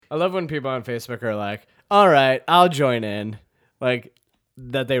I love when people on Facebook are like, all right, I'll join in. Like,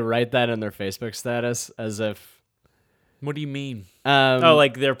 that they write that in their Facebook status as if... What do you mean? Oh,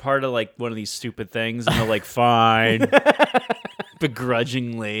 like they're part of like one of these stupid things, and they're like, fine,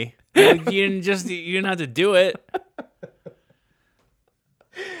 begrudgingly. Like, you didn't have to do it.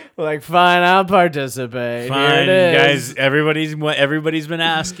 like, fine, I'll participate. Fine, here it guys. is. Everybody's been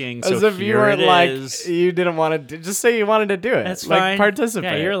asking. As so if you here weren't it like, is. you didn't want to, just say you wanted to do it. That's like, fine.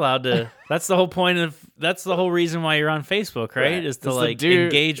 participate. Yeah, you're allowed to. That's the whole point of. That's the whole reason why you're on Facebook, right? Right. Is to It's to like do-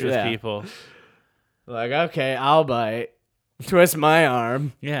 engage with yeah. people. Like, okay, I'll bite. Twist my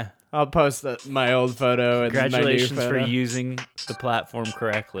arm. Yeah. I'll post my old photo and Congratulations my new for photo. using the platform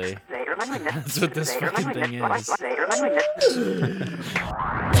correctly. That's what this fucking thing is.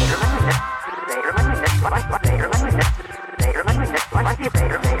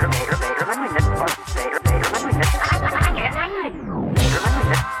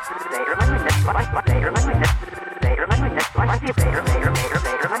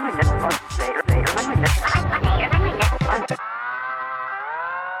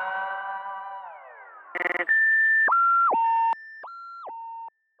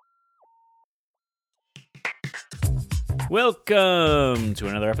 Welcome to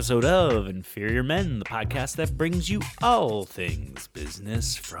another episode of Inferior Men, the podcast that brings you all things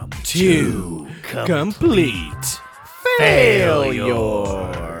business from two complete failures.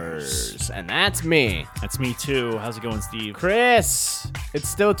 And that's me, That's me too. How's it going, Steve? Chris. It's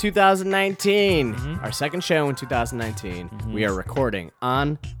still 2019. Mm-hmm. Our second show in 2019. We are recording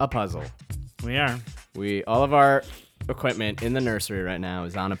on a puzzle. We are All of our equipment in the nursery right now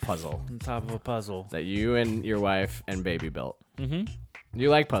is on a puzzle on top of a puzzle. that you and your wife and baby built. Mm-hmm. You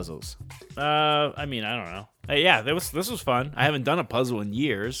like puzzles? I mean, I don't know. Yeah, this was fun. I haven't done a puzzle in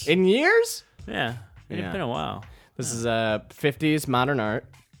years. In years? Yeah, it's Yeah. been a while. This is a 50s modern art,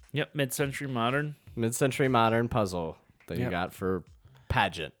 Yep, mid-century modern. mid-century modern puzzle that you Yep. got for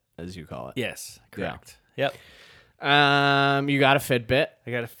pageant, as you call it. Yes, correct. Yep. You got a Fitbit.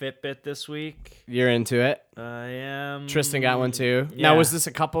 I got a Fitbit this week. You're into it. I am. Tristan got one too. Yeah. Now, was this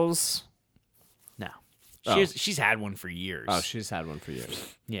a couple's? No, Oh. she's had one for years. Oh, she's had one for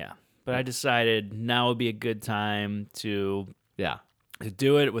years. Yeah, but I decided now would be a good time to Yeah.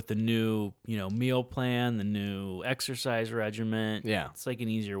 do it with the new, meal plan, the new exercise regimen. Yeah. It's like an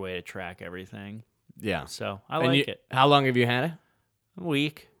easier way to track everything. Yeah. So I And like it. How long have you had it? A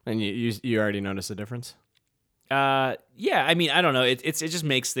week. And you already noticed a difference? Yeah. I mean, I don't know. It just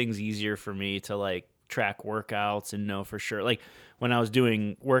makes things easier for me to like track workouts and know for sure. Like when I was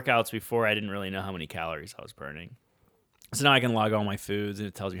doing workouts before, I didn't really know how many calories I was burning. So now I can log all my foods and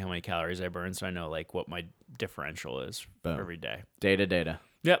it tells me how many calories I burn, so I know like what my differential is Boom. every day. Data.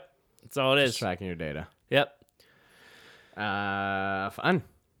 Yep, that's all it is. Just tracking your data. Yep. Fun.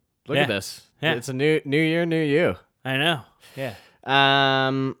 Look Yeah. at this. Yeah. It's a new year, new you. I know. Yeah.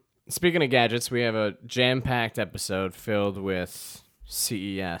 Speaking of gadgets, we have a jam-packed episode filled with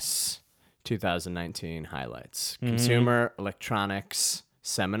CES 2019 highlights. Consumer Electronics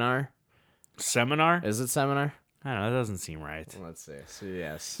Seminar. Seminar? Is it seminar? I don't know. That doesn't seem right. Let's see.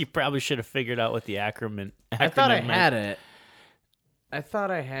 CES. You probably should have figured out what the acronym. I thought I meant. had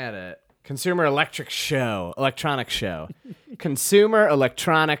it. Consumer Electronics Show. Consumer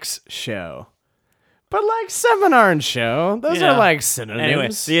Electronics Show. But like seminar and show, those are like synonyms. Anyway,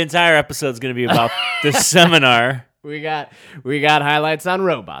 the entire episode's going to be about this seminar. We got highlights on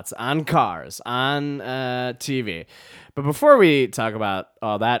robots, on cars, on TV. But before we talk about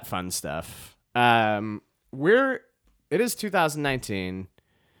all that fun stuff, it is 2019.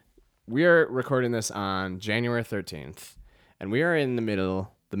 We're recording this on January 13th, and we are in the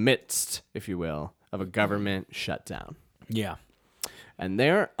midst, if you will, of a government shutdown. Yeah. And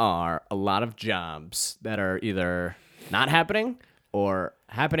there are a lot of jobs that are either not happening or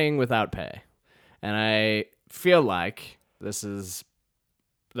happening without pay. And I feel like this is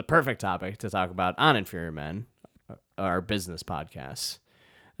the perfect topic to talk about on Inferior Men, our business podcast.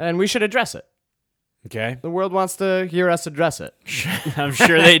 And we should address it. Okay. The world wants to hear us address it. I'm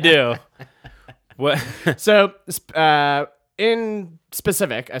sure they do. What? So, in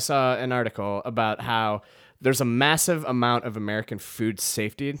specific, I saw an article about how there's a massive amount of American food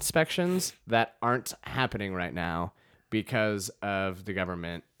safety inspections that aren't happening right now because of the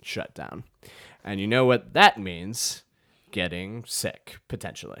government shutdown. And you know what that means? Getting sick,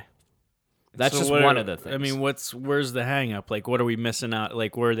 potentially. That's just one of the things. I mean, where's the hang up? Like, what are we missing out?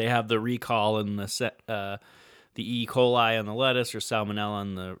 Like, where they have the recall and the E. coli on the lettuce or salmonella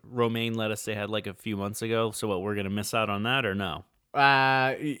on the romaine lettuce they had like a few months ago. So what, we're going to miss out on that or no?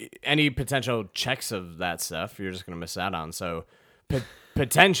 Any potential checks of that stuff, you're just going to miss out on. So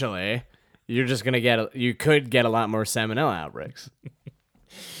potentially you're just gonna you could get a lot more salmonella outbreaks.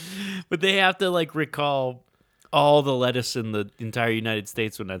 But they have to like recall all the lettuce in the entire United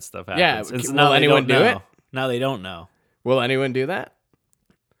States when that stuff happens. Yeah, And so will now they anyone don't do know. it? Now they don't know. Will anyone do that?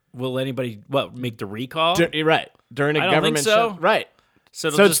 Will anybody make the recall? You're right. During a I don't think government so. right. So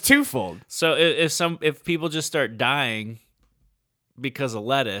it'll So just it's twofold. So if people just start dying because of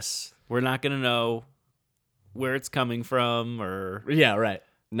lettuce, we're not going to know where it's coming from, or Yeah, right.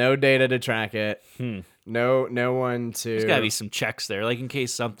 No data to track it. No one to. there's got to be some checks there, like in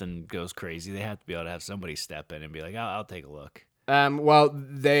case something goes crazy. They have to be able to have somebody step in and be like, I'll take a look. Well,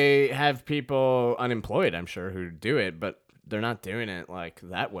 they have people unemployed, I'm sure, who do it, but they're not doing it like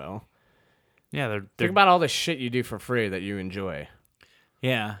that well. Yeah, they're Think about all the shit you do for free that you enjoy.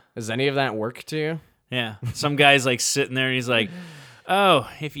 yeah, Does any of that work to you? yeah. Some guy's like sitting there and he's like, "Oh,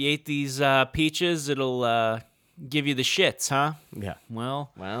 if you ate these peaches, it'll give you the shits, huh?" Yeah.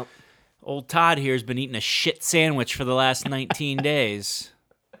 Well, Well, old Todd here has been eating a shit sandwich for the last 19 days.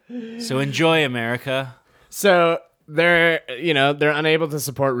 So enjoy, America. so they're unable to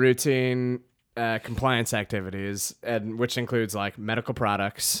support routine compliance activities, and which includes like medical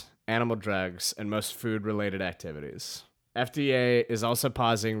products, animal drugs, and most food-related activities. FDA is also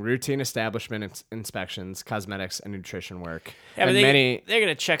pausing routine establishment inspections, cosmetics, and nutrition work. Yeah, but And they're going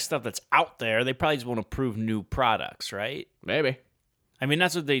to check stuff that's out there. They probably just want to prove new products, right? maybe. I mean,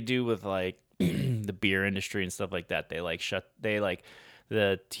 that's what they do with like the beer industry and stuff like that. They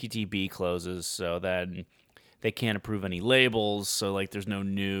the TTB closes, so then they can't approve any labels. So like, there's no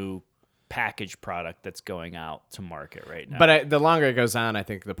new packaged product that's going out to market right now. But the longer it goes on, I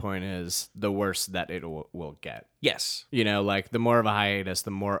think the point is the worse that it will get. yes, Like the more of a hiatus,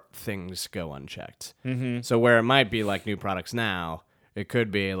 the more things go unchecked. Mm-hmm. So where it might be like new products now, it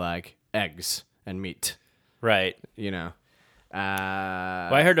could be like eggs and meat. right. Well,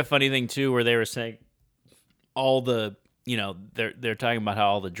 I heard a funny thing too, where they were saying all the, they're talking about how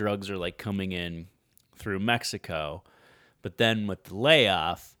all the drugs are like coming in through Mexico, but then with the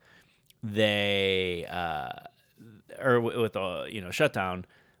layoff, they with the shutdown,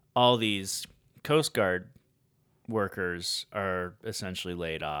 all these Coast Guard workers are essentially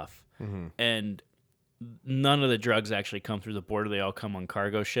laid off, and none of the drugs actually come through the border. They all come on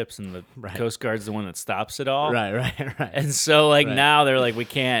cargo ships, and the Coast Guard's the one that stops it all. right. And so now they're like, we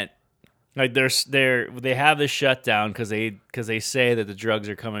can't. Like they have this shutdown because they say that the drugs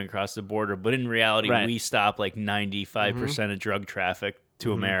are coming across the border, but in reality, we stop like 95% of drug traffic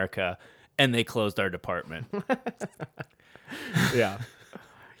to America, and they closed our department. Yeah.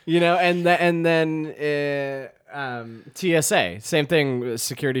 And then TSA, same thing.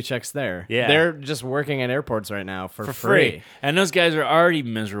 Security checks there. Yeah. They're just working at airports right now for free. And those guys are already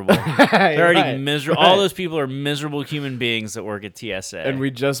miserable. They're already miserable. All those people are miserable human beings that work at TSA. And we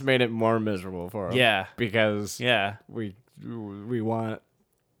just made it more miserable for them. Yeah. Because yeah. we want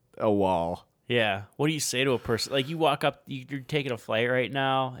a wall. Yeah. What do you say to a person? Like, you walk up, you're taking a flight right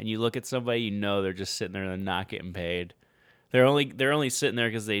now, and you look at somebody, they're just sitting there and not getting paid. They're only sitting there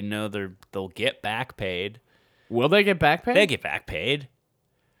because they know they'll get back paid. Will they get back paid? They get back paid.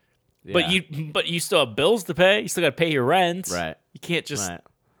 Yeah. But you still have bills to pay. You still got to pay your rent. Right. You can't just. Right.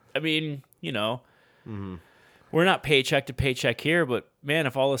 I mean, we're not paycheck to paycheck here, but man,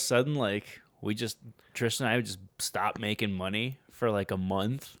 if all of a sudden Tristan and I would just stop making money for like a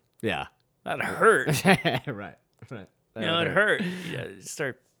month, Yeah. that'd hurt. Right. It hurt. Yeah,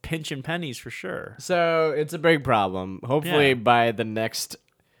 start pinching pennies for sure. So it's a big problem. Hopefully Yeah. by the next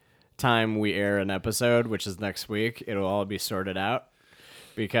time we air an episode, which is next week, it'll all be sorted out.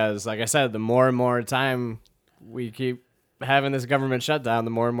 Because like I said, the more and more time we keep having this government shutdown,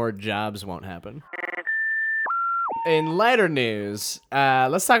 the more and more jobs won't happen. In lighter news,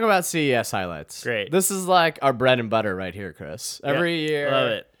 let's talk about CES highlights. Great. This is like our bread and butter right here, Chris. Every year. Love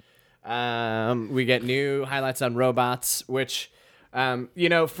it. We get new highlights on robots, which,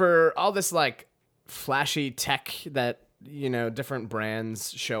 for all this like flashy tech that, different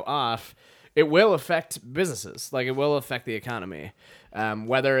brands show off, it will affect businesses. Like it will affect the economy,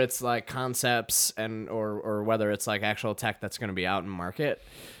 whether it's like concepts or whether it's like actual tech that's going to be out in market.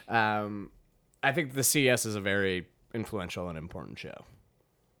 I think the CES is a very influential and important show.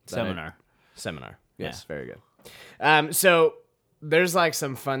 Seminar. Yes, very good. So there's like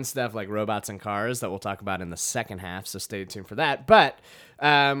some fun stuff like robots and cars that we'll talk about in the second half, so stay tuned for that. But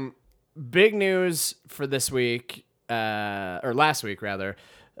big news for this week, or last week rather,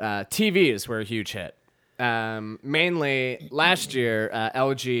 TVs were a huge hit. Mainly last year,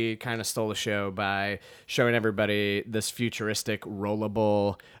 LG kind of stole the show by showing everybody this futuristic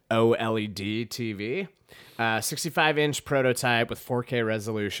rollable OLED TV. 65-inch prototype with 4K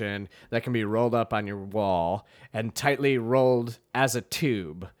resolution that can be rolled up on your wall and tightly rolled as a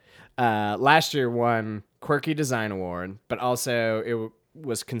tube. Last year won Quirky Design Award, but also it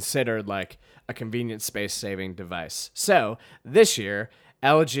was considered like a convenient space-saving device. So this year,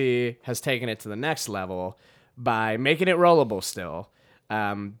 LG has taken it to the next level by making it rollable still,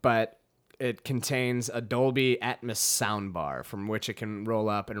 but it contains a Dolby Atmos soundbar from which it can roll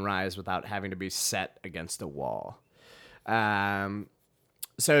up and rise without having to be set against a wall.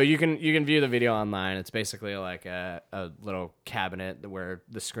 So you can view the video online. It's basically like a little cabinet where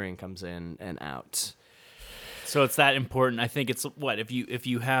the screen comes in and out. So it's that important. I think it's what if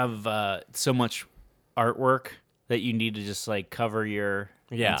you have so much artwork that you need to just like cover your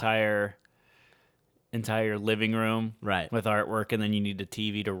entire living room Right. with artwork, and then you need a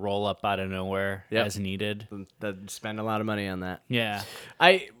TV to roll up out of nowhere as needed. They'd spend a lot of money on that. Yeah.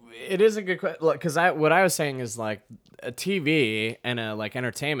 It is a good question because what I was saying is like a TV and a like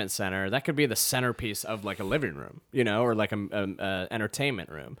entertainment center that could be the centerpiece of like a living room, or like a entertainment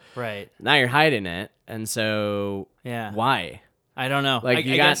room. Right. Now you're hiding it, and so why? I don't know. Like I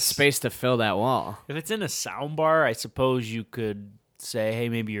you got guess space to fill that wall. if it's in a sound bar, I suppose you could say, hey,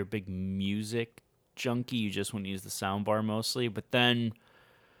 maybe you're a big music junkie, you just want to use the sound bar mostly, but then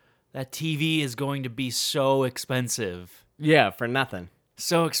that TV is going to be so expensive. Yeah, for nothing.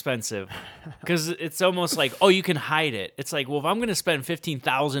 So expensive. Because it's almost like, oh, you can hide it. It's like, well, if I'm going to spend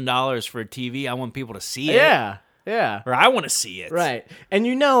 $15,000 for a TV, I want people to see it. Yeah. Or I want to see it. Right.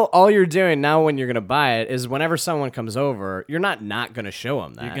 And all you're doing now when you're going to buy it is whenever someone comes over, you're not going to show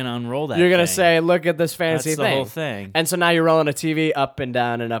them that. You're going to unroll that You're going to thing. say, look at this fancy That's thing. the whole thing. And so now you're rolling a TV up and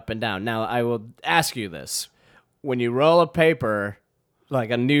down and up and down. Now, I will ask you this. When you roll a paper,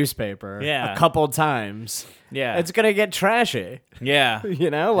 like a newspaper, a couple times, it's going to get trashy. Yeah.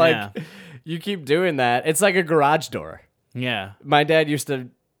 You keep doing that. It's like a garage door. Yeah. My dad used to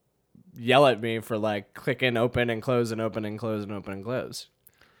yell at me for like clicking open and close and open and close and open and close.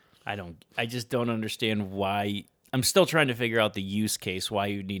 I just don't understand why. I'm still trying to figure out the use case why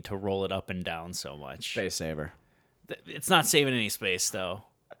you need to roll it up and down so much. Space saver. It's not saving any space though.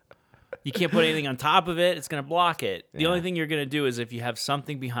 You can't put anything on top of it. It's going to block it. The only thing you're going to do is if you have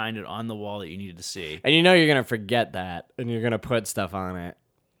something behind it on the wall that you needed to see. And you're going to forget that and you're going to put stuff on it.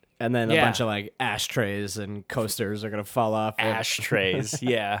 And then a bunch of like ashtrays and coasters are going to fall off. Ashtrays,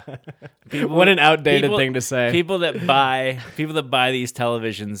 yeah. What an outdated thing to say. People that buy these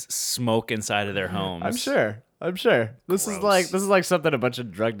televisions smoke inside of their homes. I'm sure. This is like something a bunch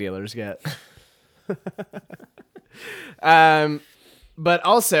of drug dealers get. But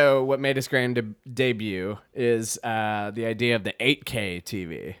also, what made its grand debut is the idea of the 8K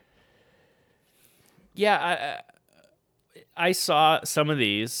TV. Yeah, I saw some of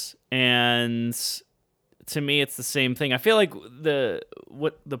these, and to me, it's the same thing. I feel like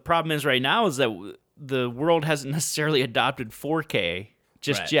what the problem is right now is that the world hasn't necessarily adopted 4K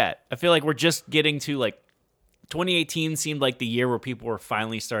just yet. I feel like we're just getting to like 2018 seemed like the year where people were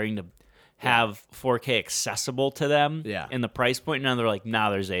finally starting to have 4K accessible to them in the price point. Now they're like,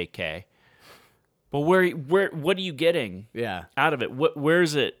 there's 8K. But what are you getting out of it?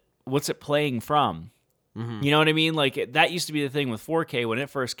 Where's it? What's it playing from? Mm-hmm. You know what I mean? Like that used to be the thing with 4K when it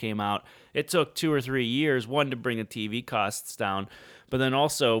first came out. It took 2 or 3 years, one, to bring the TV costs down, but then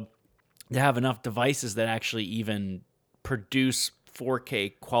also to have enough devices that actually even produce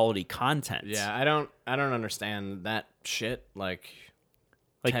 4K quality content. Yeah, I don't understand that shit. Like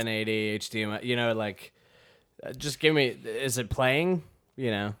 1080 HDMI. Just give me. Is it playing?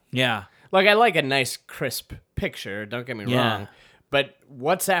 Yeah. Like I like a nice crisp picture. Don't get me wrong. But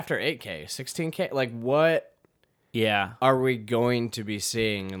what's after 8K, 16K? Like what? Yeah. Are we going to be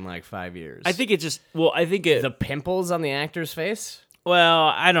seeing in like 5 years? I think it just. Well, I think it. The pimples on the actor's face. Well,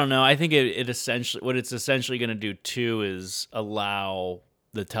 I don't know. I think it essentially what it's essentially going to do too is allow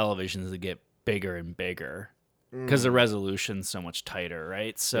the televisions to get bigger and bigger because the resolution's so much tighter,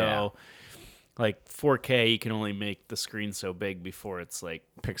 right? So, like 4K, you can only make the screen so big before it's like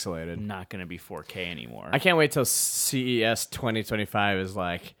pixelated, not going to be 4K anymore. I can't wait till CES 2025 is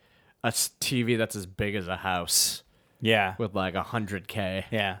like a TV that's as big as a house. Yeah, with like 100K.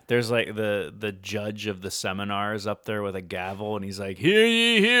 Yeah, there's like the judge of the seminars up there with a gavel, and he's like, "Hear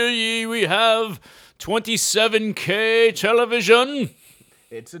ye, we have 27K television.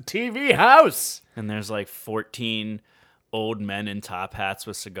 It's a TV house." And there's like 14 old men in top hats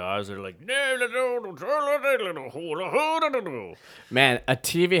with cigars. They're like, "Man, a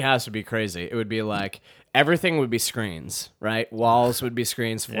TV house would be crazy. It would be like everything would be screens, right? Walls would be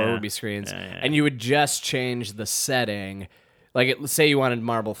screens, floor Yeah. would be screens, Yeah. and you would just change the setting. Like, say you wanted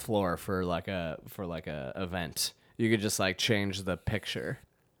marble floor for like a event, you could just like change the picture.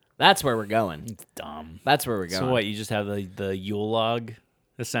 That's where we're going. Dumb. That's where we're going. So what? You just have the Yule log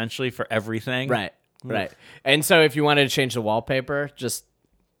essentially for everything, Right. Right. And so if you wanted to change the wallpaper, just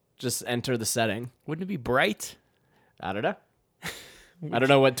enter the setting. Wouldn't it be bright? I don't know. I don't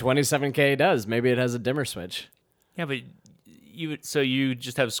know what 27K does. Maybe it has a dimmer switch. Yeah, but you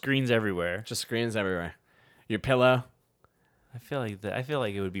just have screens everywhere. Just screens everywhere. Your pillow. I feel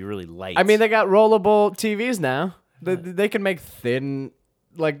like it would be really light. I mean, they got rollable TVs now. They can make thin,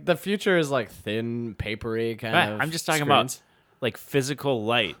 like the future is like thin, papery kind Right, of. I'm just talking screens. about like physical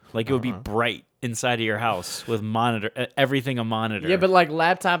light. Like it would be bright inside of your house with everything a monitor. Yeah, but like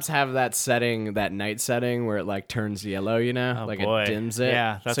laptops have that setting, that night setting where it like turns yellow, you know, oh like boy. it dims it.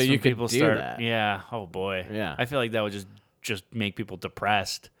 Yeah, that's so when you could people do start. that. Yeah. Oh boy. Yeah. I feel like that would just make people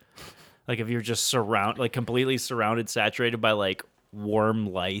depressed. Like if you're just completely surrounded, saturated by like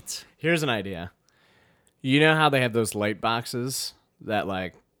warm light. Here's an idea. You know how they have those light boxes that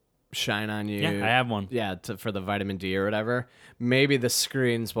like shine on you? Yeah, I have one. Yeah, for the vitamin D or whatever. Maybe the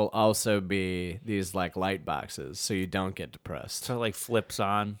screens will also be these like light boxes, so you don't get depressed. So it like flips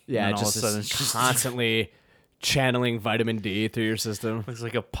on. Yeah, and it then all of just a sudden is it's just constantly channeling vitamin D through your system. looks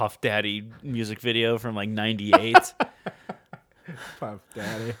like a Puff Daddy music video from like '98. Puff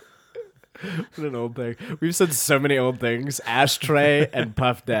Daddy. What an old thing. We've said so many old things. Ashtray and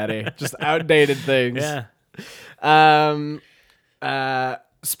Puff Daddy. Just outdated things. Yeah.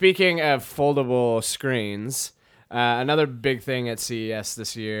 Speaking of foldable screens, another big thing at CES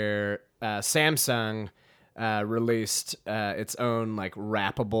this year, Samsung released its own like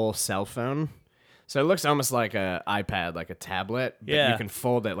wrappable cell phone. So it looks almost like an iPad, like a tablet, but Yeah. you can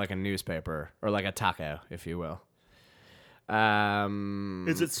fold it like a newspaper or like a taco, if you will.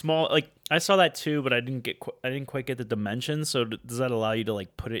 Is it small? Like I saw that too, but I didn't quite get the dimensions. So does that allow you to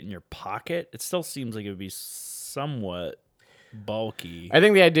like put it in your pocket? It still seems like it would be somewhat bulky. I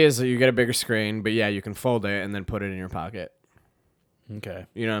think the idea is that you get a bigger screen, but yeah, you can fold it and then put it in your pocket. Okay.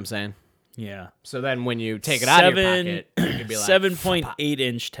 You know what I'm saying? Yeah. So then when you take it out of your pocket, you can be like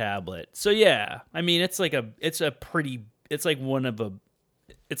 7.8-inch tablet. So yeah, I mean it's like it's like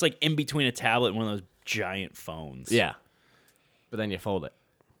in between a tablet and one of those giant phones. Yeah. But then you fold it.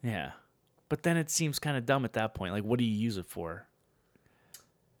 Yeah. But then it seems kind of dumb at that point. Like, what do you use it for?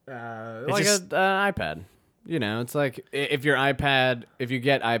 Like just- an iPad. You know, it's like if you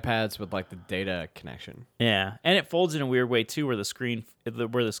get iPads with like the data connection. Yeah, and it folds in a weird way too, where the screen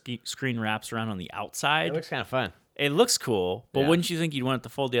wraps around on the outside. It looks kind of fun. It looks cool, but Yeah. wouldn't you think you'd want it to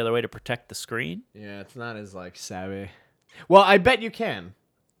fold the other way to protect the screen? Yeah, it's not as like savvy. Well, I bet you can.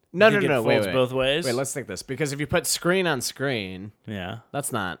 No, You think it wait, folds wait. both ways? Wait, let's think this. Because if you put screen on screen, Yeah.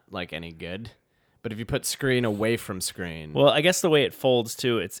 that's not like any good. But if you put screen away from screen, Well, I guess the way it folds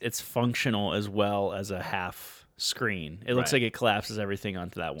too, it's functional as well as a half screen. It looks Right. like it collapses everything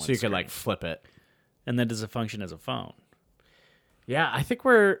onto that one. so you screen. could like flip it. and then does it function as a phone? Yeah, I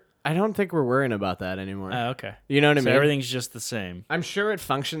don't think we're worrying about that anymore. Oh, okay. You know what I So mean? everything's just the same. I'm sure it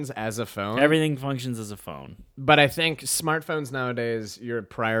functions as a phone. Everything functions as a phone. But I think smartphones nowadays, your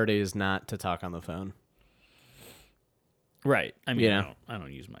priority is not to talk on the phone. Right. I mean, Yeah. I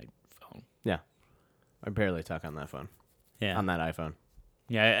don't use my phone. Yeah. I barely talk on that phone. Yeah. On that iPhone.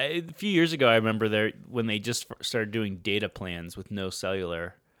 Yeah, a few years ago, I remember when they just started doing data plans with no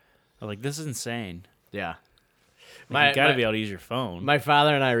cellular. I was like, this is insane. Yeah. Like, you got to be able to use your phone. My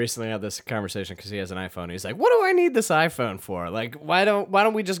father and I recently had this conversation because he has an iPhone. He's like, "What do I need this iPhone for? Like, why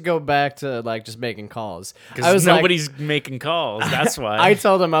don't we just go back to like just making calls?" I was nobody's making calls. That's why. I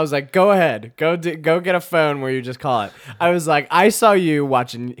told him, I was like, "Go ahead, go get a phone where you just call it." I was like, "I saw you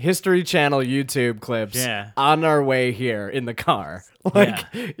watching History Channel YouTube clips Yeah. on our way here in the car. Like,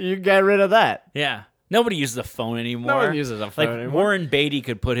 you get rid of that." Yeah. Nobody uses a phone anymore. No one uses a phone like anymore. Warren Beatty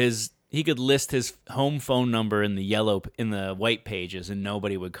could list his home phone number in the white pages and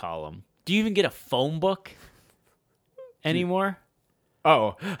nobody would call him. Do you even get a phone book anymore?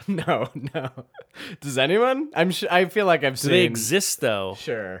 Oh no. Does anyone? I feel like I've Do seen. they exist though?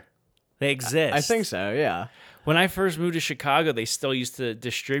 Sure. They exist. I think so. Yeah. When I first moved to Chicago, they still used to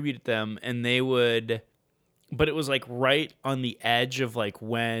distribute them, and but it was like right on the edge of like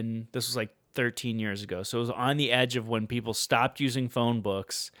when this was like 13 years ago. So it was on the edge of when people stopped using phone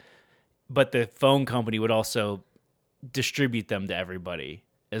books, but the phone company would also distribute them to everybody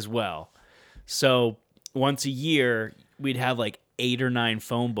as well. So once a year, we'd have like 8 or 9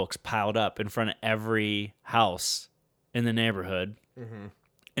 phone books piled up in front of every house in the neighborhood.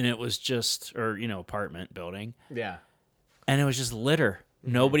 and it was just, or apartment building, Yeah. and it was just litter.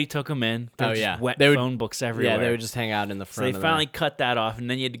 Nobody took them in. There were just wet phone books everywhere. Yeah, they would just hang out in the So front. they finally cut that off, and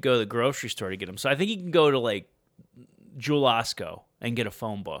then you had to go to the grocery store to get them. So I think you can go to like Jewel Osco and get a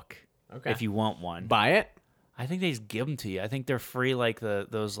phone book if you want one. buy it. I think they just give them to you. I think they're free, like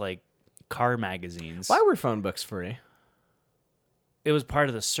those like car magazines. Why were phone books free? It was part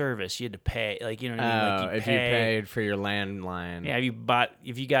of the service. You had to pay, like, you know what I mean? Like If you paid for your landline. Yeah,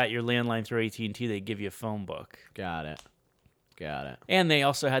 if you got your landline through AT&T, they'd give you a phone book. Got it. And they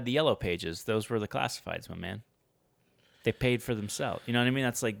also had the yellow pages. Those were the classifieds, my man. They paid for themselves. You know what I mean?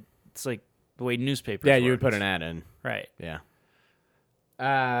 It's like the way newspapers Yeah, you would works. put an ad in. Right. Yeah.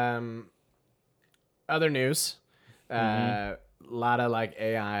 Other news. A lot of like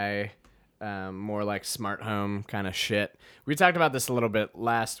AI, more like smart home kind of shit. We talked about this a little bit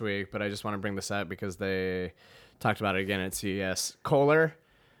last week, but I just want to bring this up because they talked about it again at CES. Kohler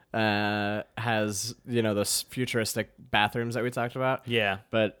has those futuristic bathrooms that we talked about. Yeah.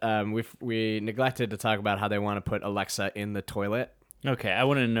 But we neglected to talk about how they want to put Alexa in the toilet. Okay, I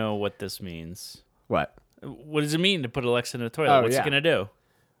want to know what this means. What? What does it mean to put Alexa in the toilet? What's it going to do?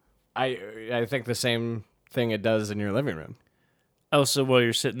 I think the same thing it does in your living room. Oh, so while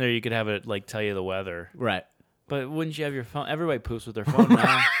you're sitting there, you could have it like tell you the weather. Right. But wouldn't you have your phone? Everybody poops with their phone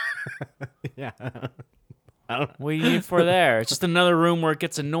now. Yeah. What do you need for there? It's just another room where it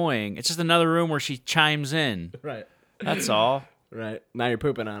gets annoying. It's just another room where she chimes in. Right. That's all. Right. Now you're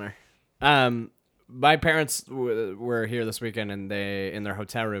pooping on her. My parents were here this weekend, and they in their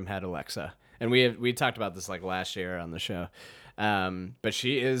hotel room had Alexa, and we talked about this like last year on the show. But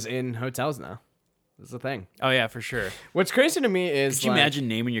she is in hotels now. That's the thing. Oh yeah, for sure. What's crazy to me is Could you imagine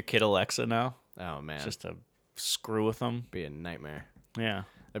naming your kid Alexa now? Oh man, Just to screw with them. be a nightmare. Yeah.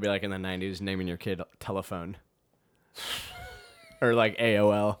 That'd be like in the 90s naming your kid telephone. Or like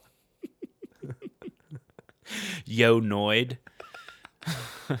AOL. Yo Noid.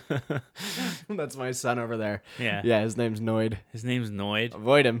 That's my son over there. Yeah. Yeah, his name's Noid. His name's Noid.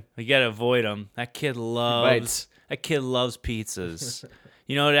 Avoid him. You gotta avoid him. That kid loves pizzas.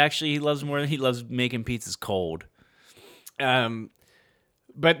 You know what? Actually, he loves more than he loves making pizzas cold.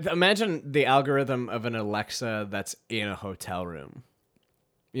 But imagine the algorithm of an Alexa that's in a hotel room.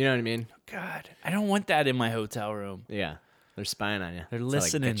 You know what I mean? God, I don't want that in my hotel room. Yeah. They're spying on you. They're So, like,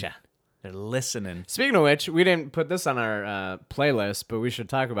 listening. getcha. They're listening. Speaking of which, we didn't put this on our playlist, but we should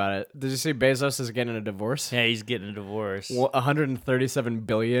talk about it. Did you see Bezos is getting a divorce? Yeah, he's getting a divorce. Well, 137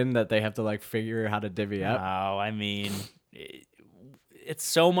 billion that they have to like figure how to divvy up. Oh, I mean, it's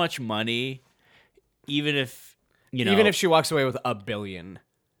so much money. Even if Even if she walks away with $1 billion.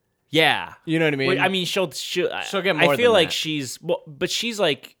 yeah, You know what I mean? well, I mean, she'll get more I feel than like that. but she's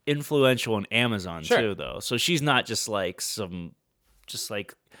like influential in Amazon Sure. too, though. So she's not just like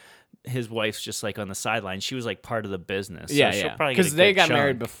his wife's just like on the sideline. She was like part of the business. So yeah, she'll yeah. probably get a Because they good got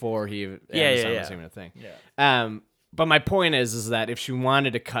married chunk. before Amazon yeah. was even a thing. Yeah. But my point is that if she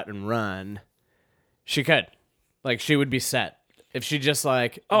wanted to cut and run, she could. Like, she would be set. If she just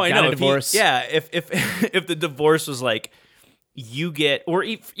like Oh, I got know. a divorce. If if the divorce was like you get, or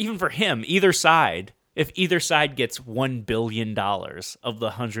even for him, either side, if either side gets $1 billion of the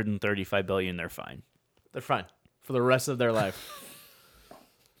 135 billion, they're fine. They're fine for the rest of their life.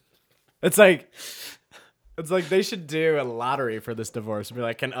 It's like they should do a lottery for this divorce and be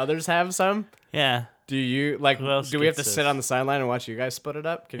like, can others have some? Yeah. Do you like? Who else Do we have to gets sit this? on the sideline and watch you guys split it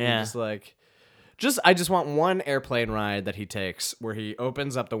up? Can you Yeah. just like, I just want one airplane ride that he takes where he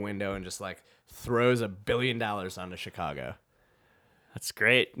opens up the window and just like throws $1 billion onto Chicago, That's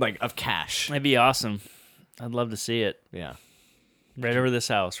great. like of cash. That'd be awesome. I'd love to see it. Yeah. Right over this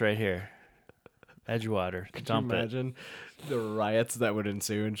house, right here. Edgewater. Could you Dump it. imagine the riots that would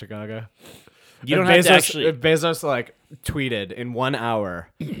ensue in Chicago? You don't If have to Bezos, actually. If Bezos like tweeted in 1 hour,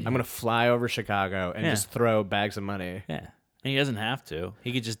 I'm gonna fly over Chicago and Yeah. just throw bags of money. Yeah. And he doesn't have to.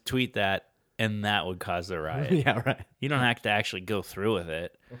 He could just tweet that, and that would cause the riot. Yeah, right. You don't have to actually go through with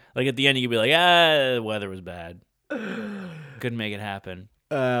it. Like at the end, you could be like, the weather was bad. Couldn't make it happen.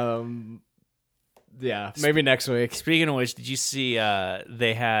 Yeah, maybe next week. Speaking of which, did you see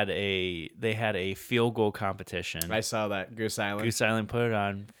they had a field goal competition? I saw that Goose Island. Goose Island put it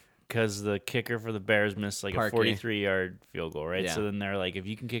on because the kicker for the Bears missed like Parkey. a 43-yard field goal, right? Yeah. So then they're like, if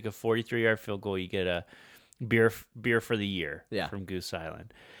you can kick a 43-yard field goal, you get a beer for the year Yeah. from Goose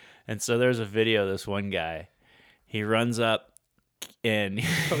Island. And so there's a video of this one guy. He runs up and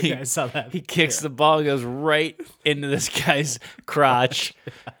he, I saw that. he kicks the ball, goes right into this guy's crotch,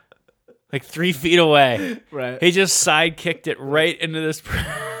 like 3 feet away. Right. He just side kicked it right into this.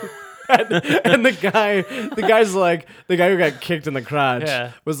 and the guy who got kicked in the crotch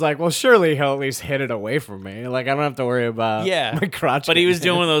Yeah. was like, well, surely he'll at least hit it away from me. Like, I don't have to worry about my crotch. But he getting was hit.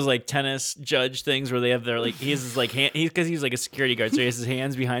 doing one of those like tennis judge things where they have their like he has his like hand because he's like a security guard, so he has his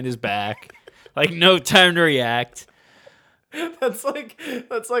hands behind his back, like no time to react. That's like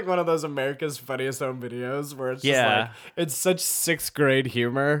one of those America's Funniest Home Videos where it's just Yeah. like it's such 6th grade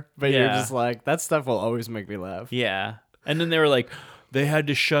humor, but you're Yeah. just like, that stuff will always make me laugh. Yeah, and then they were like, they had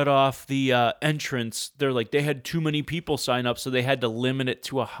to shut off the entrance. They're like, they had too many people sign up, so they had to limit it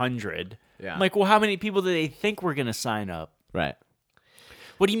to 100. Yeah. I'm like, well, how many people do they think were gonna sign up? Right.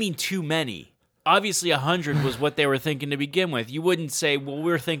 What do you mean too many? Obviously, 100 was what they were thinking to begin with. You wouldn't say, well,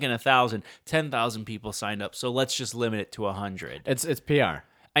 we were thinking 1,000. 10,000 people signed up, so let's just limit it to 100. It's PR.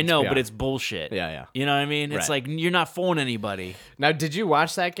 I know, PR. but it's bullshit. Yeah. You know what I mean? It's Right. like, you're not fooling anybody. Now, did you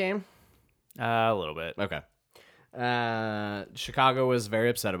watch that game? A little bit. Okay. Chicago was very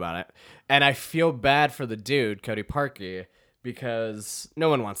upset about it, and I feel bad for the dude, Cody Parkey, because no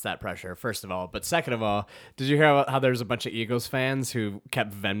one wants that pressure, first of all. But second of all, did you hear about how there's a bunch of Eagles fans who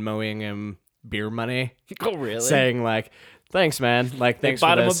kept Venmoing him beer money, Oh, really? saying like, "Thanks, man. Like, thanks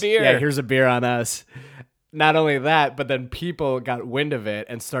bought for him a this. beer." Yeah, here's a beer on us." Not only that, but then people got wind of it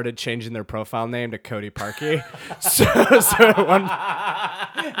and started changing their profile name to Cody Parkey. so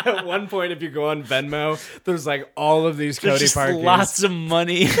at one point, if you go on Venmo, there's like all of these There's Cody just Parkeys. lots of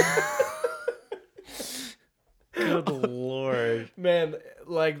money. Good Lord. Man,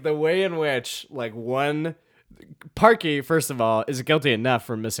 like the way in which like one Parkey, first of all, is guilty enough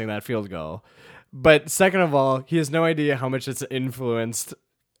for missing that field goal. But second of all, he has no idea how much it's influenced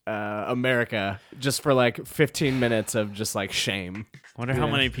America just for like 15 minutes of just like shame. Wonder how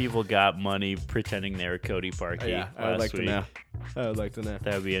many people got money pretending they were Cody Parkey I would last like week. to know. I would like to know.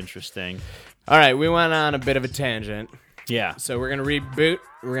 That would be interesting. All right, we went on a bit of a tangent. Yeah. So we're going to reboot.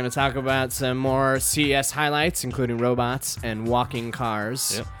 We're going to talk about some more CES highlights, including robots and walking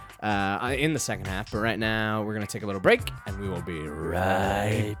cars in the second half. But right now, we're going to take a little break, and we will be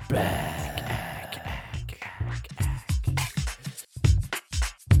right back.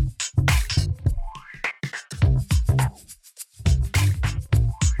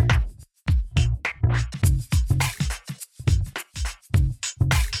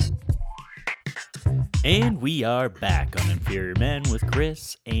 And we are back on Inferior Men with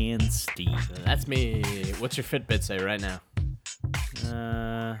Chris and Steve. That's me. What's your Fitbit say right now?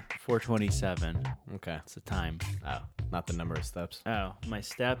 427. Okay. That's the time. Oh, not the number of steps. Oh, my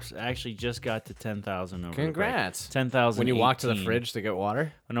steps actually just got to 10,000 over. Congrats. 10,000. When you walked to the fridge to get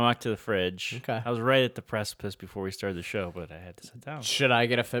water? When I walked to the fridge. Okay. I was right at the precipice before we started the show, but I had to sit down. Should I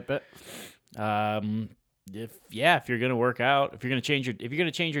get a Fitbit? If you're gonna work out, if you're gonna change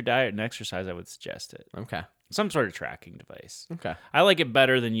your diet and exercise, I would suggest it. Okay. Some sort of tracking device. Okay. I like it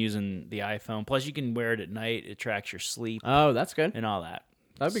better than using the iPhone. Plus, you can wear it at night. It tracks your sleep Oh, that's good. and all that.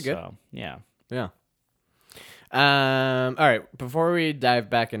 That'd be good. So, yeah. Yeah. All right. Before we dive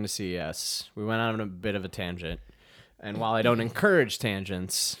back into CES, we went on a bit of a tangent. And while I don't encourage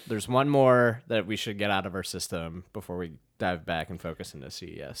tangents, there's one more that we should get out of our system before we dive back and focus into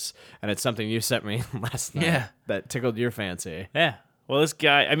CES. And it's something you sent me last night Yeah. that tickled your fancy. Yeah. Well, this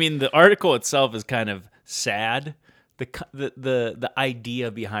guy. I mean, the article itself is kind of sad. The idea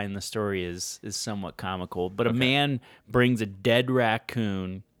behind the story is somewhat comical. But a man brings a dead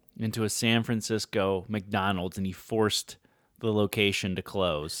raccoon into a San Francisco McDonald's, and he forced the location to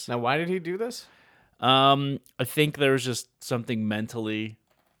close. Now, why did he do this? I think there was just something mentally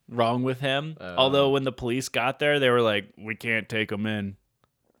wrong with him. Although when the police got there, they were like, "We can't take him in."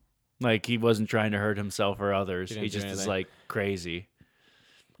 Like he wasn't trying to hurt himself or others. He didn't He do just is anything. like crazy.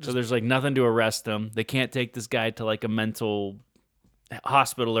 So there's like nothing to arrest him. They can't take this guy to like a mental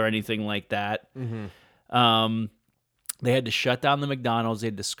hospital or anything like that. They had to shut down the McDonald's. They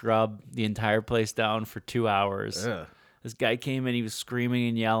had to scrub the entire place down for 2 hours. Ugh. This guy came in. He was screaming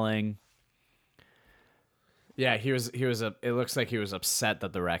and yelling. Yeah, he was. It looks like he was upset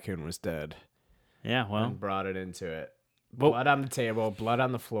that the raccoon was dead Yeah, well, and brought it into it. Well- Blood on the table, blood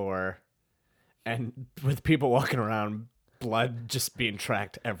on the floor, and with people walking around, blood just being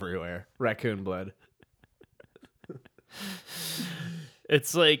tracked everywhere. Raccoon blood.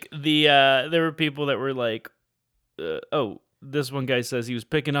 it's like there were people that were like, this one guy says he was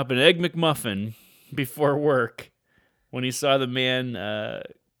picking up an Egg McMuffin before work when he saw the man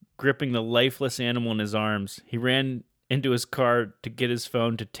gripping the lifeless animal in his arms. He ran into his car to get his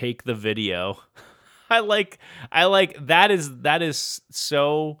phone to take the video. I like that is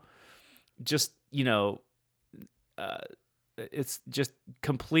so just, it's just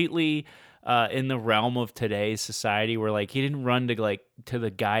completely in the realm of today's society where like he didn't run to like to the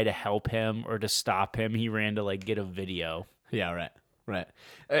guy to help him or to stop him. He ran to like get a video. Yeah, right.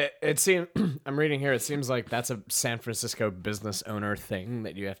 It seems I'm reading here. It seems like that's a San Francisco business owner thing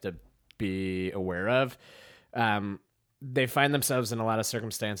that you have to be aware of. They find themselves in a lot of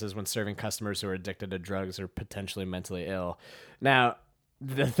circumstances when serving customers who are addicted to drugs or potentially mentally ill. Now,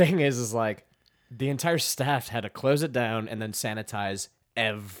 the thing is like the entire staff had to close it down and then sanitize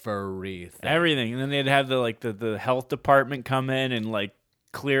everything. And then they'd have the health department come in and like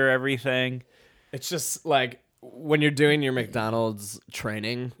clear everything. It's just like when you're doing your McDonald's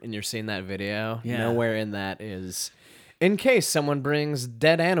training and you're seeing that video, nowhere in that is in case someone brings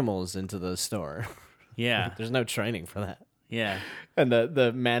dead animals into the store. Yeah. There's no training for that. Yeah. And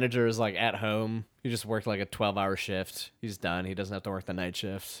the manager is like at home. He just worked like a 12-hour shift. He's done. He doesn't have to work the night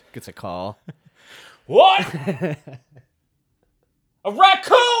shift. Gets a call. What? A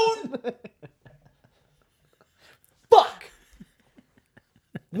raccoon? Fuck!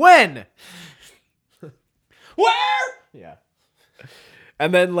 When? Where? Yeah.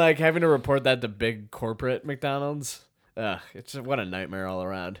 And then like having to report that to big corporate McDonald's. Ugh, it's just, what a nightmare all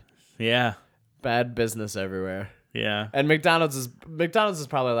around. Yeah. Bad business everywhere. Yeah. And McDonald's is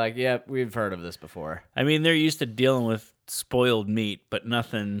probably like, yeah, we've heard of this before. I mean, they're used to dealing with spoiled meat, but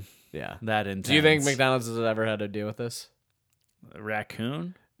nothing that intense. Do you think McDonald's has ever had to deal with this? A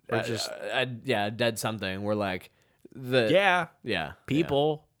raccoon? Or just dead something. We're like the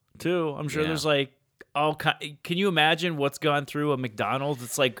people too. I'm sure there's like can you imagine what's gone through a McDonald's?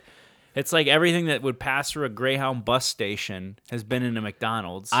 It's like everything that would pass through a Greyhound bus station has been in a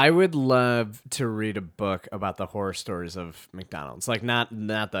McDonald's. I would love to read a book about the horror stories of McDonald's. Like not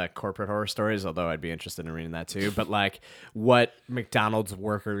the corporate horror stories, although I'd be interested in reading that too, but like what McDonald's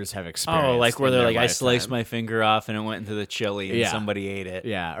workers have experienced. Oh, like where they're like, lifetime. I sliced my finger off and it went into the chili and somebody ate it.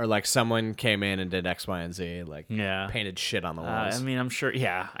 Yeah, or like someone came in and did X, Y, and Z, like painted shit on the walls. I mean, I'm sure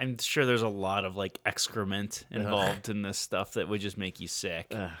there's a lot of like excrement involved in this stuff that would just make you sick.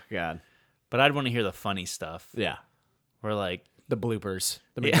 Oh, God. But I'd want to hear the funny stuff. Yeah. Where like the bloopers,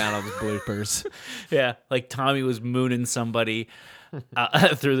 the McDonald's bloopers. Yeah, like Tommy was mooning somebody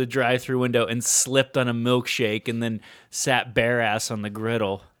through the drive-through window and slipped on a milkshake and then sat bare ass on the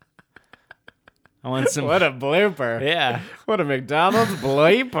griddle. I want some. What a blooper! Yeah, what a McDonald's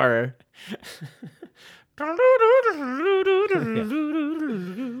blooper.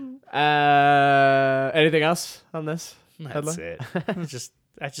 Anything else on this? That's it.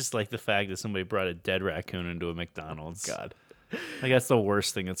 I just like the fact that somebody brought a dead raccoon into a McDonald's. God. Like, that's the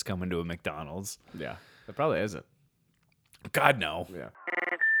worst thing that's come into a McDonald's. Yeah. It probably isn't. God, no. Yeah.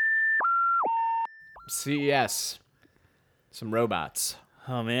 CES. Some robots.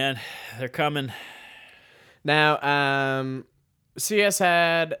 Oh, man. They're coming. Now, CES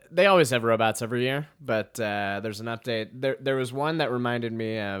they always have robots every year, but there's an update. There was one that reminded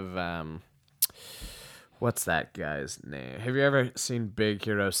me of... what's that guy's name? Have you ever seen Big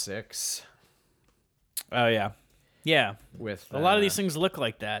Hero 6? Oh, yeah. Yeah. With a lot of these things look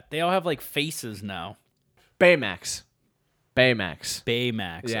like that. They all have, like, faces now. Baymax. Yeah,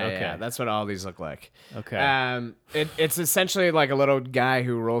 okay. Yeah, that's what all these look like. Okay. It's essentially like a little guy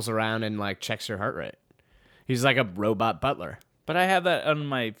who rolls around and, like, checks your heart rate. He's like a robot butler. But I have that on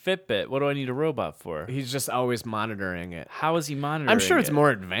my Fitbit. What do I need a robot for? He's just always monitoring it. How is he monitoring I'm sure it's it?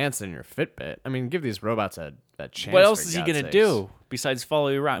 more advanced than your Fitbit. I mean, give these robots a chance. What else is he going to do besides follow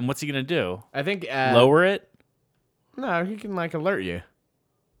you around? And what's he going to do? I think... lower it? No, he can, like, alert you.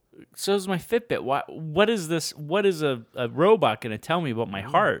 So is my Fitbit. What is this? What is a robot going to tell me about my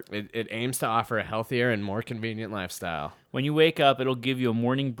heart? It aims to offer a healthier and more convenient lifestyle. When you wake up, it'll give you a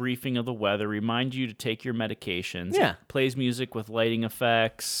morning briefing of the weather, remind you to take your medications. Yeah. It plays music with lighting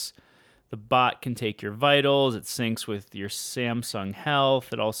effects. The bot can take your vitals. It syncs with your Samsung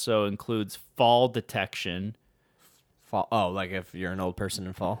Health. It also includes fall detection. Fall? Oh, like if you're an old person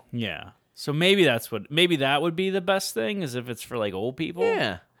in fall? Yeah. So maybe that would be the best thing, is if it's for like old people.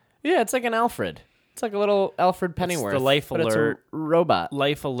 Yeah. Yeah, it's like an Alfred. It's like a little Alfred Pennyworth. It's the Life Alert. It's a robot.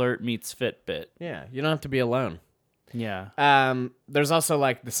 Life Alert meets Fitbit. Yeah, you don't have to be alone. Yeah. There's also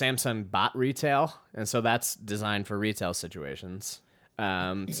like the Samsung Bot Retail, and so that's designed for retail situations.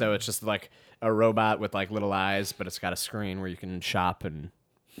 So it's just like a robot with like little eyes, but it's got a screen where you can shop and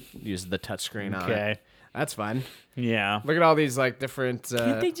use the touch screen on it. That's fun. Yeah. Look at all these like different...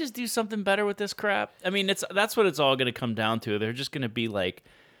 Can't they just do something better with this crap? I mean, that's what it's all going to come down to. They're just going to be like...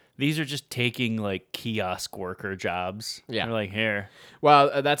 These are just taking, like, kiosk worker jobs. Yeah. They're like, here.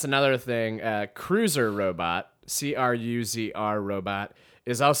 Well, that's another thing. Cruiser Robot, CRUZR Robot,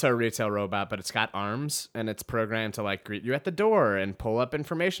 is also a retail robot, but it's got arms and it's programmed to like greet you at the door and pull up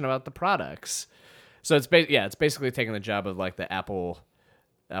information about the products. So it's it's basically taking the job of like the Apple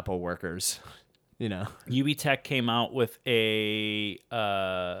workers, you know. UB Tech came out with a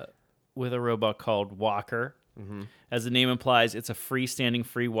robot called Walker. As the name implies, it's a freestanding,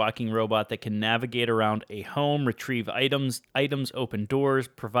 free walking robot that can navigate around a home, retrieve items, open doors,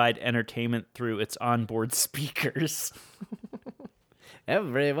 provide entertainment through its onboard speakers.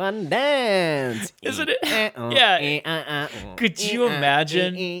 Everyone dance. Isn't it? Yeah. Could you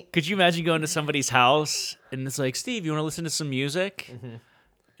imagine? Could you imagine going to somebody's house and it's like, Steve, you want to listen to some music? And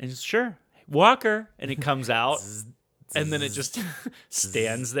it's, sure, Walker, and it comes out, and then it just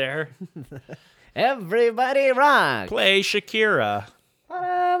stands there. Everybody rock. Play Shakira.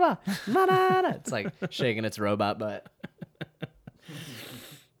 It's like shaking its robot butt.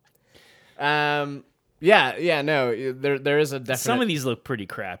 No, there is a definite. Some of these look pretty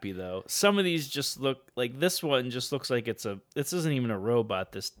crappy though. Some of these just look like this one just looks like this isn't even a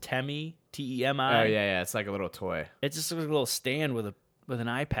robot. This Temi, Temi. Oh yeah, it's like a little toy. It just looks like a little stand with an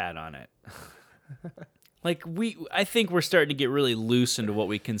iPad on it. Like I think we're starting to get really loose into what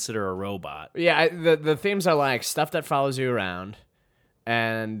we consider a robot. Yeah, the themes are like stuff that follows you around,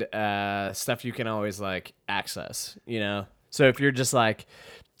 and stuff you can always like access. You know, so if you're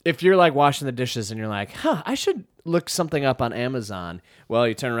like washing the dishes and you're like, I should look something up on Amazon. Well,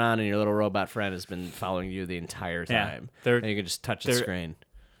 you turn around and your little robot friend has been following you the entire time. Yeah, and you can just touch the screen.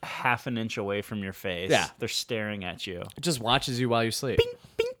 Half an inch away from your face. Yeah, they're staring at you. It just watches you while you sleep. Bing,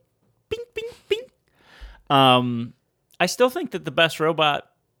 bing, bing, bing, bing. I still think that the best robot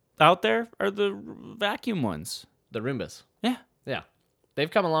out there are the vacuum ones. The Roombas. Yeah. Yeah.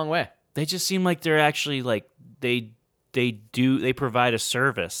 They've come a long way. They just seem like they're actually like they provide a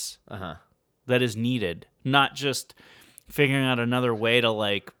service that is needed, not just figuring out another way to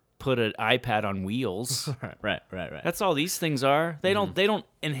like put an iPad on wheels. Right. That's all these things are. They don't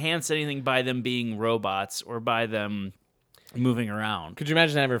enhance anything by them being robots or by them moving around. Could you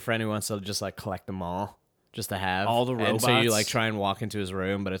imagine having a friend who wants to just like collect them all? Just to have all the robots. And so you like try and walk into his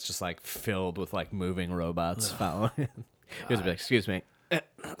room, but it's just like filled with like moving robots following. He was like, excuse me.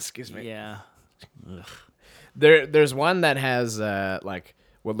 Yeah. Ugh. There's one that has like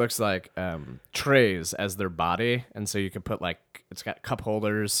what looks like trays as their body, and so you can put like it's got cup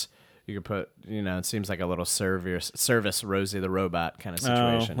holders. You can put, it seems like a little service Rosie the Robot kind of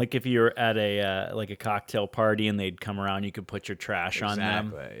situation. Like if you were at a like a cocktail party and they'd come around, you could put your trash on them.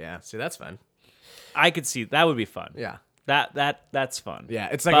 Exactly. Yeah. See, that's fun. I could see that would be fun. Yeah. That's fun. Yeah.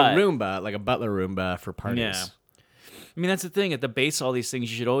 It's like a Roomba, like a butler Roomba for parties. Yeah. I mean, that's the thing. At the base of all these things,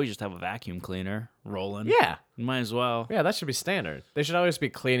 you should always just have a vacuum cleaner rolling. Yeah. You might as well. Yeah, that should be standard. They should always be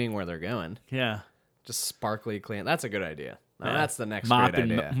cleaning where they're going. Yeah. Just sparkly clean. That's a good idea. Now, that's the next great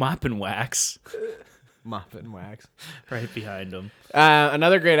idea. Mop and wax. Mop and wax. Right behind them.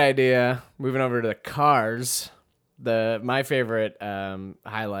 Another great idea, moving over to the cars. My favorite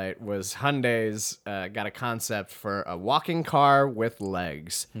highlight was Hyundai's got a concept for a walking car with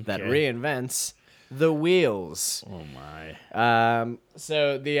legs that reinvents the wheels. Oh my!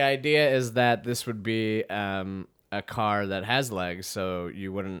 So the idea is that this would be a car that has legs, so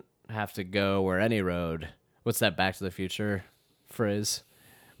you wouldn't have to go where any road. What's that Back to the Future phrase?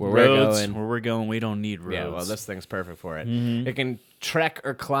 Where we're going, we don't need roads. Yeah, well, this thing's perfect for it. Mm-hmm. It can trek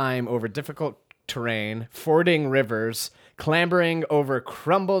or climb over difficult terrain, fording rivers, clambering over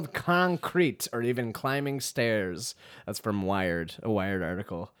crumbled concrete, or even climbing stairs. That's from Wired, a Wired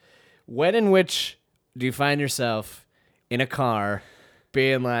article. When in which do you find yourself in a car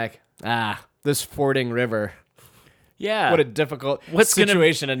being like, this fording river? Yeah. What a difficult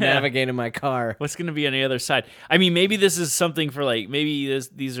situation to navigate in my car. What's going to be on the other side? I mean, maybe this is something for like,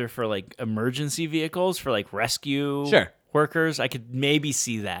 these are for like emergency vehicles, for like rescue workers. I could maybe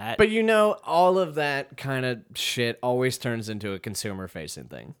see that. But all of that kind of shit always turns into a consumer facing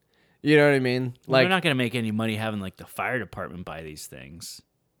thing. You know what I mean? They're not going to make any money having like the fire department buy these things.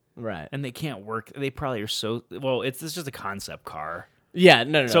 Right. And they can't work. They probably are it's just a concept car. Yeah,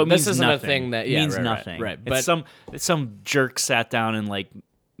 no. So this isn't nothing. A thing that means nothing. Right. But it's some jerk sat down and like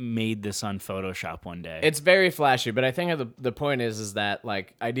made this on Photoshop one day. It's very flashy, but I think the point is that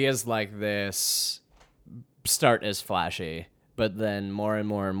like ideas like this start as flashy, but then more and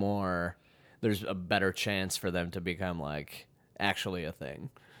more and more, there's a better chance for them to become like actually a thing.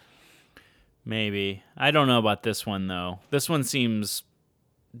 Maybe. I don't know about this one though. This one just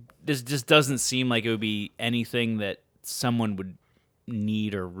doesn't seem like it would be anything that someone would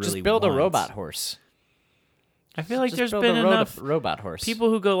need or really just build want. a robot horse. I feel like there's been enough robot horse people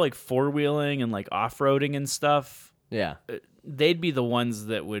who go like four-wheeling and like off-roading and stuff. Yeah. they'd be the ones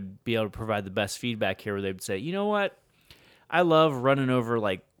that would be able to provide the best feedback here, where they'd say, you know what, I love running over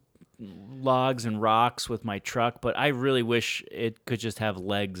like logs and rocks with my truck, but I really wish it could just have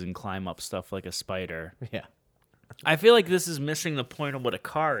legs and climb up stuff like a spider. Yeah. I feel like this is missing the point of what a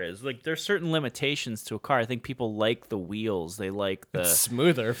car is. Like, there's certain limitations to a car. I think people like the wheels. They like the... It's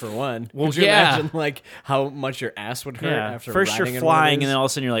smoother, for one. Well, Could you yeah. imagine, like, how much your ass would hurt after First riding you're in one of flying, and these? then all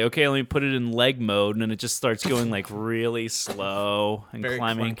of a sudden you're like, okay, let me put it in leg mode, and then it just starts going like really slow and Very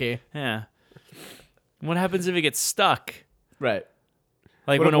climbing. clunky. Yeah. What happens if it gets stuck? Right.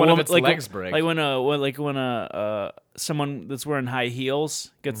 Like What when if a one of woman, its like legs break? like when someone that's wearing high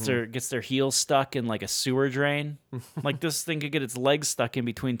heels gets their heels stuck in like a sewer drain. Like, this thing could get its legs stuck in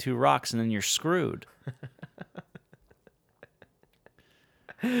between two rocks, and then you're screwed.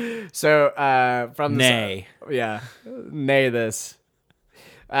 So, from this... Nay. Nay this.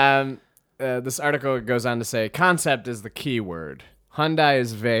 This article goes on to say, concept is the key word. Hyundai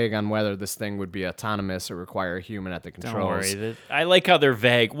is vague on whether this thing would be autonomous or require a human at the Don't controls. worry. I like how they're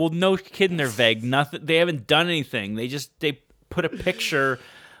vague. Well, no kidding, they're vague. Nothing. They haven't done anything. They put a picture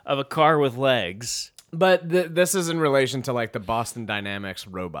of a car with legs. But this is in relation to like the Boston Dynamics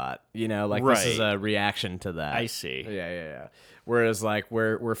robot. You know, like this is Right. a reaction to that. I see. Yeah. Whereas like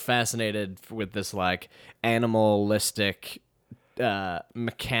we're fascinated with this like animalistic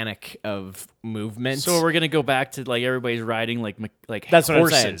mechanic of movement. So we're gonna go back to like everybody's riding like That's what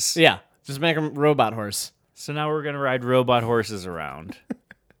horses. I'm saying. Yeah, just make them robot horse. So now we're gonna ride robot horses around.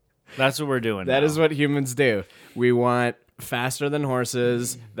 That's what we're doing. That now. is what humans do. We want faster than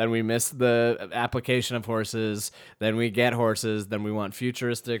horses, then we miss the application of horses, then we get horses, then we want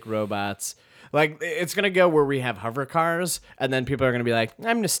futuristic robots. Like, it's going to go where we have hover cars, and then people are going to be like,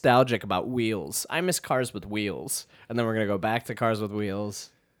 I'm nostalgic about wheels. I miss cars with wheels. And then we're going to go back to cars with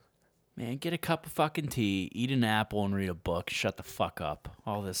wheels. Man, get a cup of fucking tea, eat an apple, and read a book. Shut the fuck up.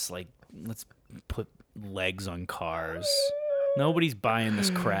 All this, like, let's put legs on cars. Nobody's buying this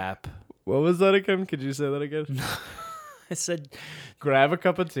crap. What was that again? Could you say that again? I said, Grab a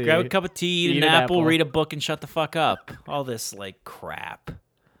cup of tea. grab a cup of tea, eat an apple, read a book, and shut the fuck up. All this, like, crap.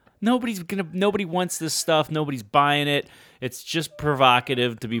 Nobody wants this stuff. Nobody's buying it. It's just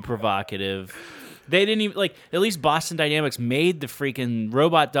provocative to be provocative. They didn't even, like, at least Boston Dynamics made the freaking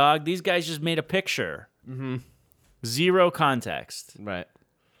robot dog. These guys just made a picture. Mm-hmm. Zero context. Right.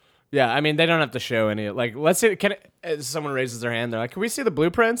 Yeah, I mean, they don't have to show any. Like, let's say, someone raises their hand, they're like, can we see the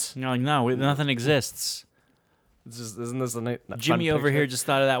blueprints? You're like, no, nothing exists. It's just, isn't this a fun Jimmy over picture? here just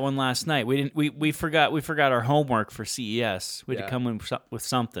thought of that one last night. We forgot our homework for CES. We had Yeah. to come in with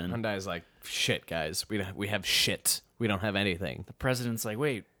something. Hyundai's like, shit, guys. We have shit. We don't have anything. The president's like,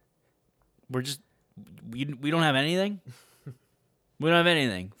 wait, we don't have anything? We don't have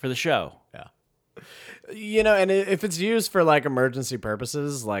anything for the show. Yeah. You know, and if it's used for like emergency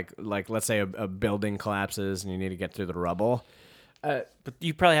purposes, like let's say a building collapses and you need to get through the rubble. But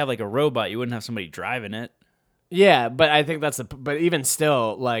you probably have like a robot. You wouldn't have somebody driving it. Yeah, but I think but even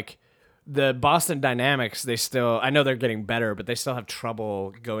still, like the Boston Dynamics, I know they're getting better, but they still have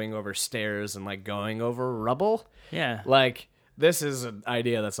trouble going over stairs and like going over rubble. Yeah. Like, this is an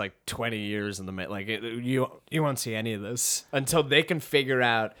idea that's like 20 years in the like you won't see any of this until they can figure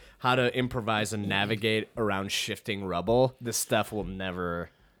out how to improvise and navigate around shifting rubble. This stuff will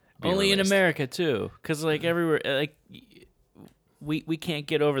never be Only in released. America too, because like everywhere, like we can't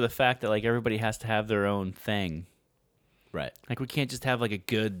get over the fact that like everybody has to have their own thing. Right. Like, we can't just have like a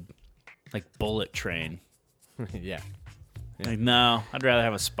good like bullet train. Yeah. Like, no, I'd rather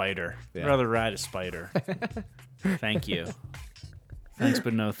have a spider. Yeah. I'd rather ride a spider. Thank you. Thanks,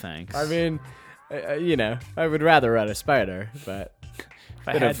 but no thanks. I mean, you know, I would rather ride a spider, but if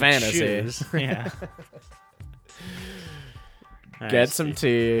I bit of had to fantasy. choose, yeah. Get some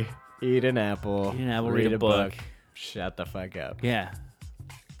tea, eat an apple, Eat an apple, read a book. Shut the fuck up. Yeah.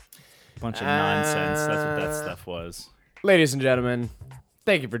 Bunch of nonsense. That's what that stuff was. Ladies and gentlemen,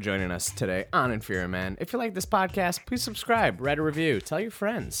 thank you for joining us today on Inferior Man. If you like this podcast, please subscribe, write a review, tell your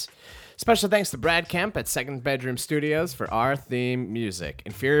friends. Special thanks to Brad Kemp at Second Bedroom Studios for our theme music.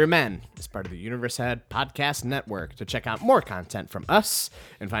 Inferior Men is part of the Universe Head Podcast Network. To check out more content from us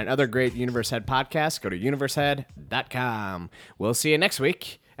and find other great Universe Head podcasts, go to universehead.com. We'll see you next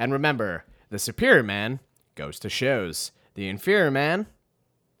week. And remember, the Superior Man goes to shows. The Inferior Man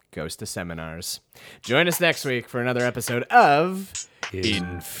goes to seminars. Join us next week for another episode of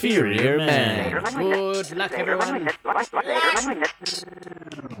Inferior Man. Good luck, everyone.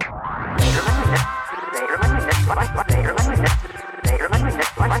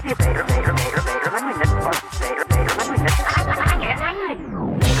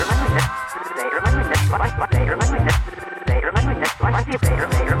 Vader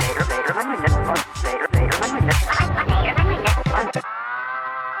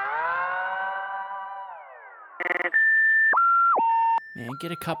Man,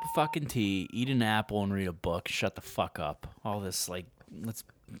 get a cup of fucking tea, eat an apple, and read a book. Shut the fuck up. All this, like, let's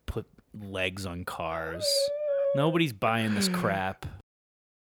put legs on cars. Nobody's buying this crap.